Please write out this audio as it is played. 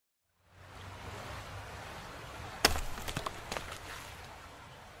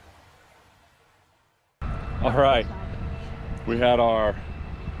All right, we had our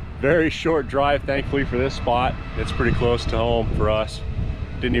very short drive, thankfully, for this spot. It's pretty close to home for us.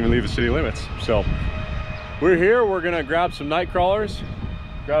 Didn't even leave the city limits. So we're here, we're gonna grab some night crawlers.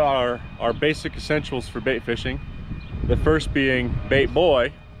 Got our basic essentials for bait fishing. The first being bait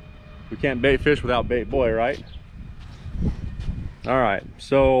boy. We can't bait fish without bait boy, right? All right,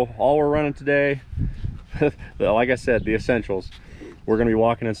 so all we're running today, like I said, the essentials. We're gonna be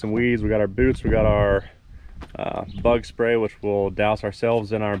walking in some weeds. We got our boots, we got our bug spray, which we'll douse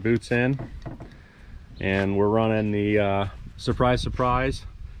ourselves and our boots in. And we're running the, surprise, surprise,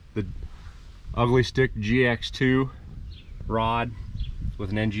 the Ugly Stick GX2 rod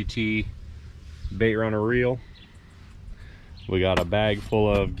with an NGT bait runner reel. We got a bag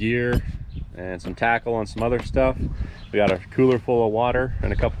full of gear and some tackle and some other stuff. We got a cooler full of water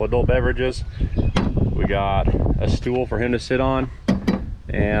and a couple adult beverages. We got a stool for him to sit on,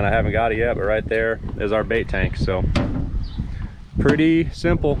 and I haven't got it yet, but right there is our bait tank. So pretty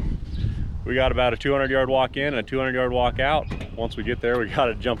simple. We got about a 200-yard walk in and a 200-yard walk out. Once we get there, we got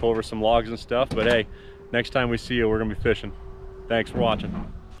to jump over some logs and stuff, but hey, next time we see you, we're gonna be fishing. Thanks for watching.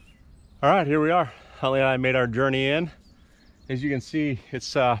 All right, here we are. Huntley and I made our journey in. As you can see,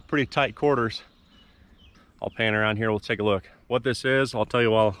 it's pretty tight quarters. I'll pan around here, we'll take a look. What this is, I'll tell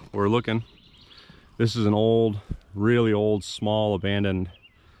you while we're looking. This is an old, really old, small, abandoned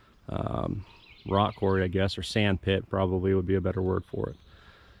rock quarry, I guess, or sand pit probably would be a better word for it.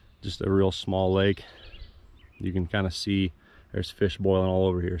 Just a real small lake. You can kind of see there's fish boiling all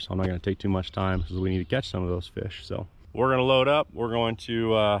over here, so I'm not going to take too much time because we need to catch some of those fish. So we're going to load up. We're going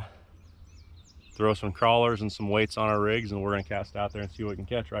to throw some crawlers and some weights on our rigs, and we're going to cast out there and see what we can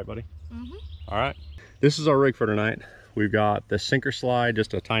catch, right, buddy? Mm-hmm. All right. This is our rig for tonight. We've got the sinker slide,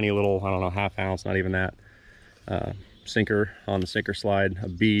 just a tiny little, I don't know, ½ ounce, not even that, sinker on the sinker slide, a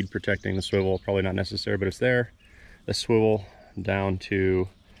bead protecting the swivel, probably not necessary, but it's there. The swivel down to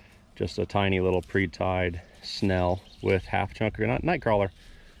just a tiny little pre-tied snell with half chunk night crawler.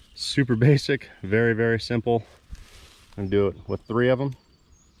 Super basic, very, very simple. I'm gonna do it with 3 of them.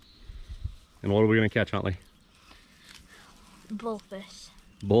 And what are we gonna catch, Huntley? Bullfish.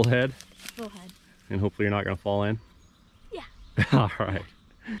 Bullhead? Bullhead. And hopefully you're not gonna fall in? Yeah. All right.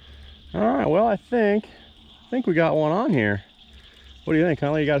 All right, well, I think we got one on here. What do you think,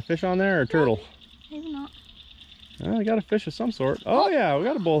 Huntley? You got a fish on there or a turtle? Maybe not. Oh, we got a fish of some sort. Oh yeah, we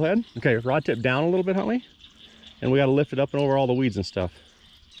got a bullhead. Okay, rod tip down a little bit, Huntley. And we got to lift it up and over all the weeds and stuff.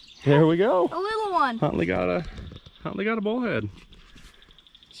 There we go. A little one. Huntley got a bullhead.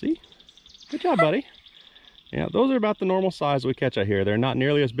 See? Good job, buddy. Yeah, those are about the normal size we catch out here. They're not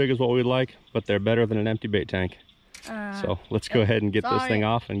nearly as big as what we'd like, but they're better than an empty bait tank. So let's go ahead and get this thing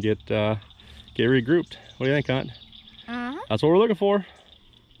off and get regrouped. What do you think, Hunt? That's what we're looking for.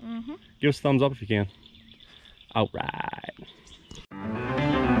 Give us a thumbs up if you can. All right.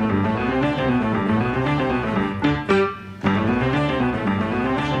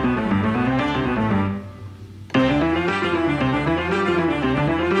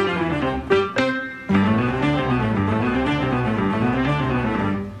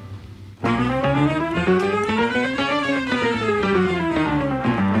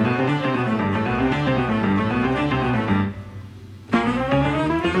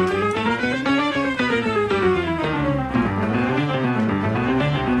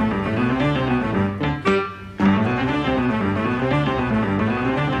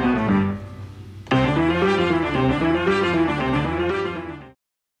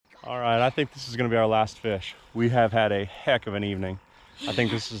 I think this is going to be our last fish. We have had a heck of an evening. I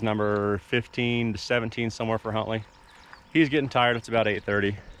think this is number 15 to 17 somewhere for Huntley. He's getting tired. It's about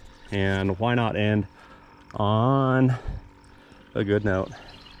 8:30, and why not end on a good note?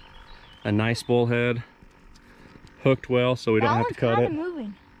 A nice bullhead, hooked well, so we don't have to cut it.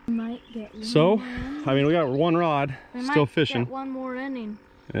 Moving. Might get so, I mean, we got one rod, still fishing. Get one more inning.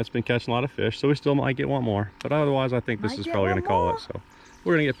 And it's been catching a lot of fish, so we still might get one more. But otherwise, I think this is probably going to call it. So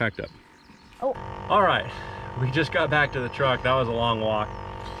we're going to get packed up. Oh. All right, we just got back to the truck. That was a long walk.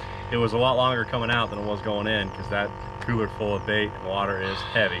 It was a lot longer coming out than it was going in because that cooler full of bait and water is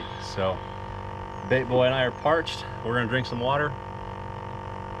heavy. So Bait Boy and I are parched. We're going to drink some water.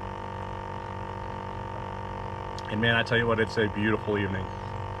 And man, I tell you what, it's a beautiful evening.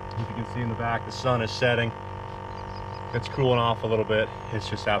 If you can see in the back, the sun is setting. It's cooling off a little bit. It's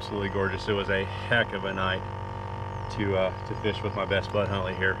just absolutely gorgeous. It was a heck of a night to fish with my best bud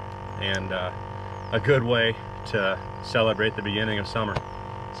Huntley here, and a good way to celebrate the beginning of summer.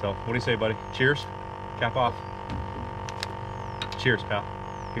 So what do you say, buddy? Cheers. Cap off. Cheers, pal.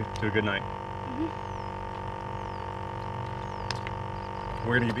 To a good night.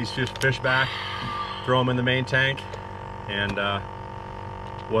 We're gonna get these fish back throw them in the main tank, and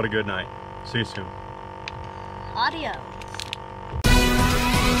what a good night. See you soon. Audio.